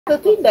The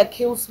thing that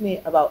kills me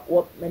about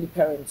what many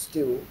parents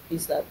do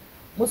is that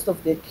most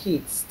of their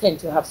kids tend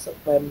to have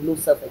low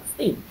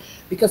self-esteem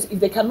because if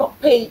they don't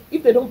pay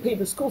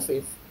the school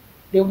fees,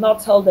 they will now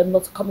tell them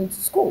not to come into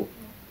school.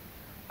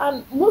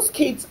 And most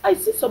kids, I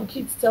see some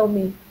kids tell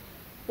me,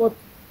 but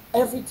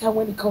every time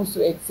when it comes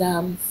to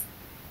exams,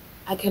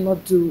 I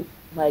cannot do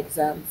my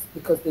exams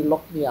because they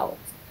lock me out.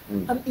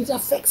 And it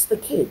affects the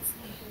kids.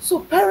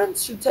 So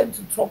parents should tend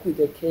to talk with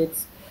their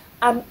kids.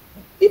 And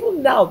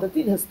even now, the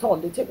thing has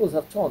turned, the tables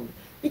have turned.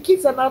 The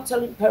kids are now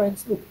telling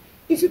parents, look,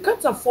 if you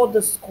can't afford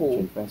the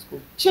school,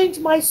 change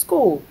my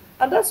school.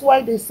 And that's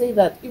why they say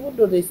that even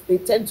though they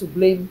tend to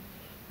blame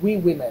we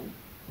women,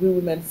 we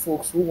women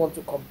folks who want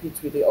to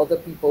compete with the other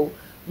people,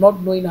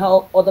 not knowing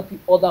how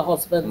other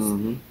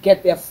husbands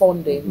get their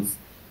fundings,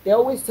 they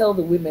always tell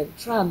the women,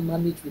 try and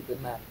manage with the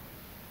man.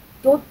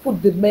 Don't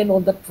put the men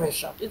under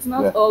pressure. It's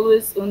not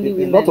always only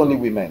women. It's not only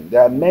women.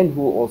 There are men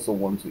who also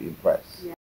want to impress.